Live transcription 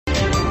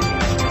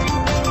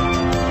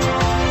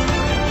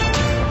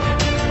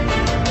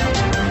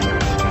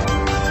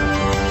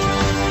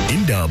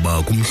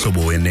Umhlobo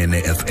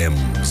Wenene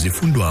FM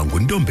zifundwa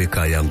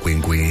nguNtombekaya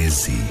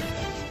Nkwenkwezi.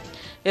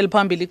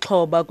 Eliphambili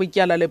ixhoba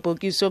kwityala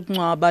lebhokisi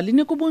yokungcwaba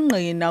linika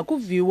ubungqina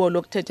kuviwo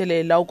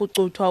lokuthethelela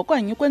ukucuthwa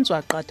okanye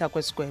ukwenziwa qatha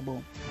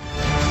kwesigwebo.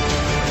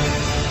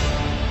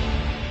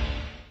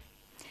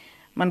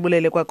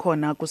 Manibulele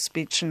kwakhona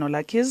ku-speech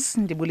nolakhiz,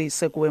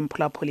 ndibulise kuwe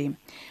mphulaphuli.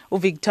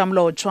 UVictor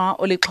Mlotshwa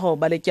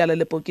olixhoba letyala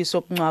lebhokisi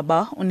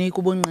yokungcwaba unika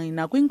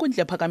ubungqina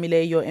kwinkundla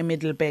ephakamileyo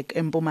eMiddelburg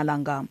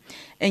eMpumalanga.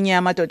 Enye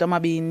amadoda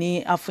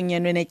amabini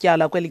afunyenwe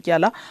netyala kweli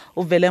tyala,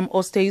 uVillem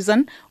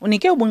Oosthuizen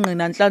unike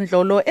ubungqina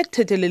ntlandlolo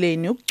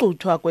ekuthetheleleni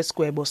ukucuthwa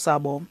kwesigwebo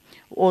sabo.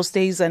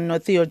 Oosthuizen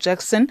noTheo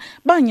Jackson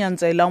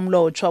banyanzela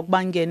uMlotshwa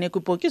ukuba ngene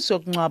kwibhokisi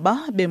yokungcwaba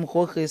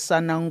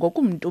bemgrogrisa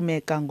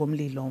nangokumntumeka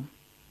ngomlilo.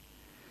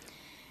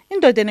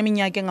 Indoda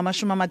eneminyaka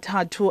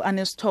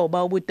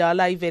engama-39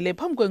 ubudala ivele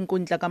phambi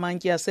kwenkundla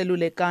kamantyi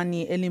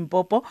yaselulekani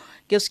eLimpopo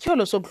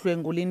ngesityholo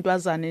sokudlwengula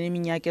intwazana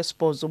eneminyaka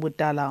 8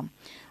 ubudala.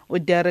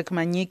 UDerek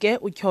Manyike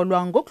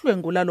utyholwa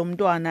ngokudlwengula lo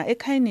mntwana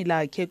ekhayeni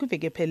lakhe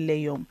kwiveki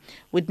ephelileyo.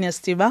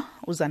 Witness Tiva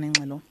uza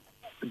nengxelo.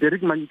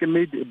 Derek Manyike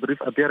made a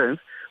brief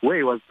appearance where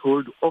he was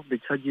told of the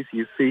charges he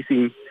is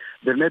facing.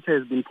 The matter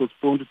has been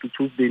postponed to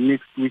Tuesday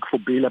next week for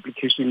bail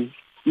application.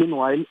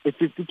 Meanwhile, a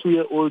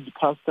 52-year-old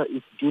pastor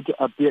is due to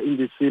appear in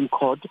the same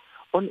court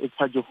on a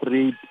charge of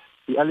rape.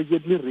 He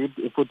allegedly raped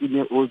a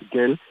 14-year-old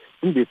girl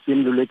in the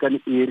same Lulekani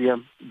area.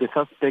 The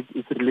suspect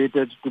is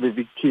related to the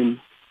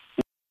victim.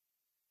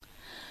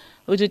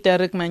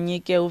 Derek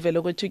Manyike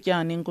uvele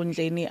kwethutyana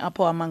enkundleni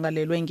apho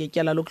amangalelwe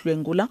ngetyala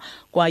lokudlwengula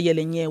kwaye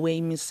lenyewe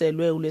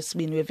imiselwe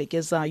uLwesibini weveki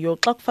ezayo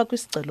xa kufakwa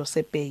isicelo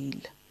sebail.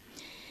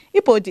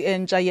 Ibhodi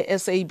entsha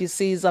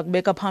ye-SABC iza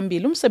kubeka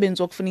phambili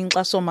umsebenzi wokufuna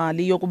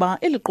inkxaso-mali yokuba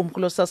eli qumrhu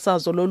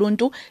losasazo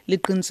loluntu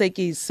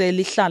liqinisekise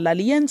lihlala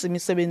liyenza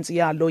imisebenzi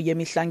yalo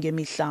yemihla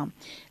ngemihla.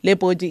 Le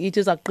bhodi ithi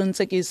iza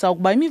kuqinisekisa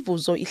ukuba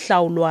imivuzo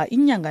ihlawulwa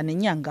inyanga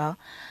nenyanga.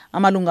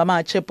 Amalungu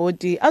amatsha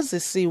ebhodi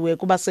azisiwe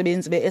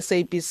kubasebenzi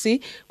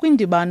be-SABC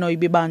kwindibano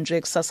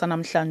ibibanjwe kusasa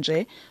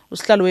namhlanje.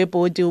 Usihlalo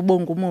webhodi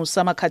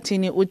uBongumusa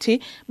Makhathini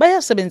uthi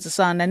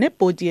bayasebenzisana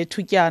nebhodi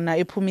yethutyana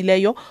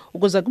ephumileyo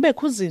ukuze kube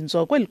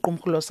kuzinzo kweli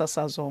qumrhu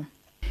losasazo.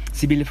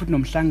 Sibile futhi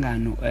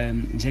nomhlangano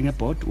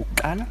njengebhodi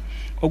ukuqala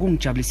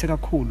okungijabulise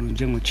kakhulu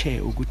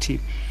njengo-chair ukuthi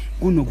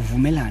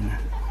kunokuvumelana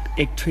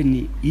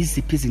ekuthweni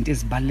iziphi izinto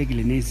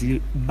ezibalulekile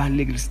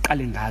nezibalulekile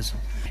siqale ngazo,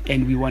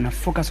 and we want to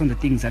focus on the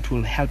things that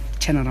will help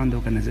turn around the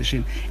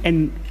organization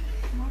and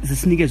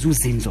zisinikeze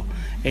uzinzo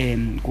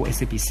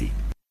ku-SABC.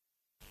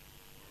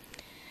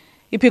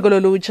 Iphiko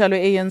lolutsha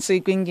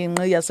lwe-ANC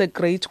kwingingqi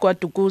yaseGreat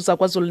kwaDukuza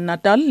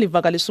KwaZulu-Natal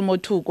livakalisa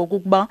umothuko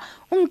kukuba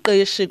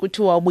umqeshi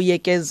kuthiwa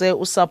ubuyekeze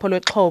usapho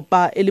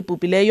lwexhoba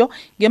elibhubhileyo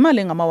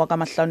ngemali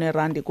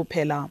engama-5,000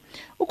 kuphela.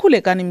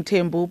 Ukhulekani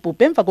Mthembu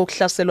ubhubhe emva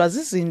kokuhlaselwa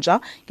zizinja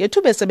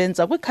ngethuba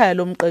esebenza kwikhaya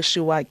lomqeshi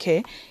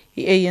wakhe.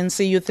 I-ANC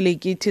Youth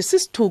League ithi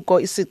sisithuko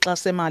isixa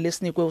semali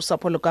esinikwe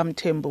usapho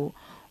lukaMthembu.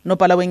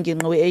 Unobhala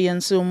wengingqi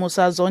we-ANC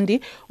uMusa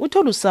Zondi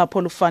uthola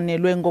usapho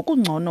lufanelwe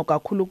ngokungcono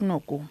kakhulu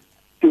kunoku.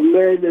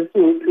 Kumele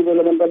siwuchilo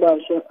labantu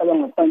abasha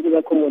abangaphansi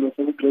kakhongolo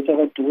sokugqitha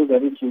kwaDukuza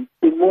region.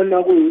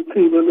 Sibona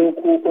kuyichilo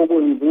lokhu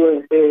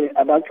okwenziwe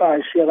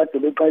abaqashi akade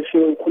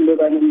beqashiwe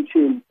ukhulekani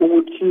Mthembu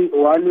ukuthi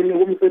wanini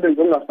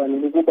kumsebenzi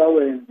ongafanele ukuba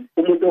wenze.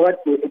 Umuntu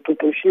okade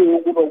eqeqeshiwe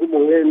ukuba kube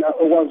wena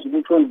okwazi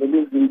ukuthi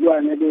onzele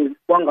izintwana lezi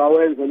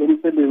wangawenza lo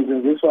msebenzi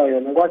enziswa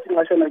yona. Kwathi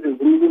ngashana nje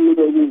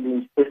zimlumile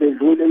izinto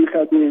esedlule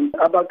emhlabeni.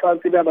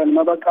 Abaqashi laba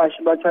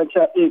nabaqashi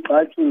bathatha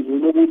igxathu nje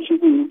lokuthi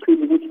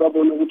kuyichilo ukuthi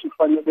babone ukuthi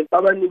kufanele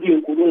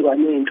abanike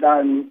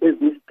 5,000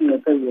 ezisiqinga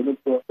phezulu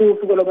kubo.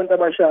 Usuku labantu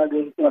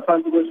abasha-ke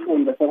ngaphansi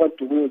kwesifunda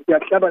sakwaDukuza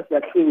siyahlaba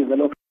siyahlinza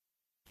lokho.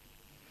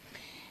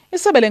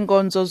 Isebe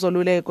lenkonzo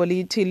zoluleko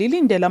lithi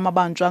lilindele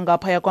amabanjwa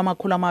angaphaya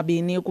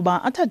kwama200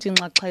 ukuba athathe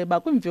inxaxheba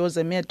kwimviwo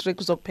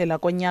zemetric zokuphela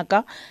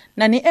konyaka,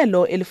 nani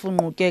elo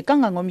elifunquke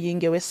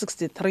kangangomyinge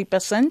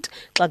we-63%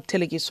 xa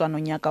kuthelekiswa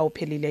nonyaka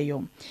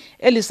ophelileyo.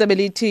 Eli sebe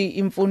lithi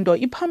imfundo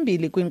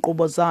iphambili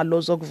kwiinkqubo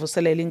zalo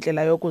zokuvuselela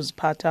indlela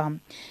yokuziphatha.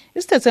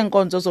 Isithethe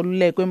senkonzo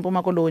zoluleko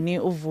eMpuma Koloni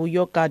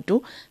uVuyo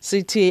Gadu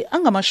sithi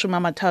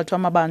angama-30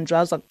 amabanjwa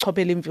aza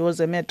kuchophela imviwo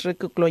zemetric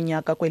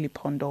kulonyaka kweli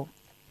phondo.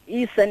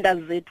 Ii-centers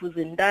zethu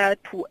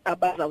zintathu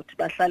abazawuthi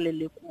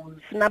bahlalele kuzo.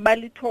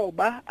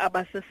 Sinabalithoba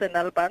abase-St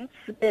Albans,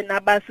 sibe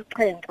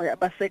nabasixhenxe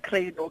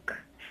abase-Cradock,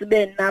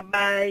 sibe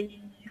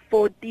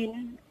nabayi-14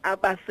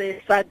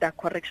 abase-Sada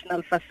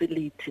Correctional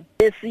Facility.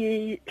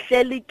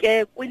 Besihleli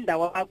ke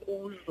kwindawo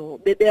abakuzo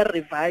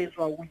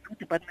bebe-reviswa with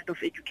Department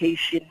of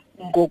Education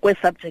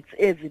ngokwe-subjects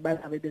ezi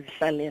bazabe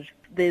bezihlalela.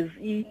 There's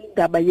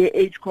indaba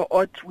ye-age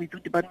cohort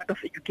with Department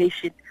of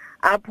Education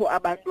apho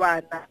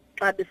abantwana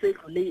xa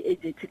besedlule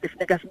i-age ethile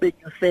funeka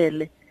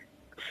sibenyusele.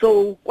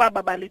 So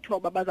kwaba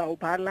balithoba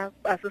bazawubhala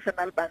base-St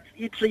Albans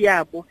i-3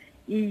 yabo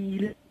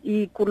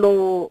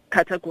ikulo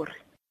category.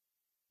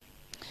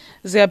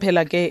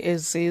 Ziyaphela ke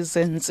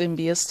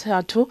ezizentsimbi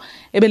yesithathu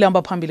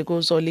ebelihamba phambili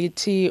kuzo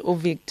lithi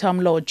uVictor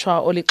Mlotshwa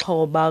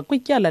olixhoba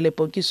kwityala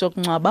lebhokisi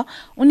yokungcwaba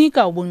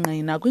unika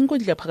ubungqina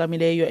kwinkundla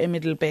ephakamileyo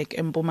eMiddelburg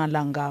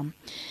eMpumalanga.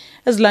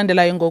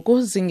 Ezilandelayo ngoku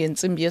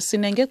zingentsimbi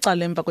yesine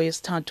ngecala emva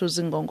kweyesithathu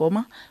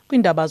zingongoma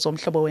kwiindaba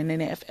zomhlobo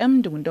wenene FM.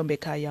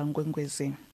 Ndinguntombekhaya Nkwenkwezi.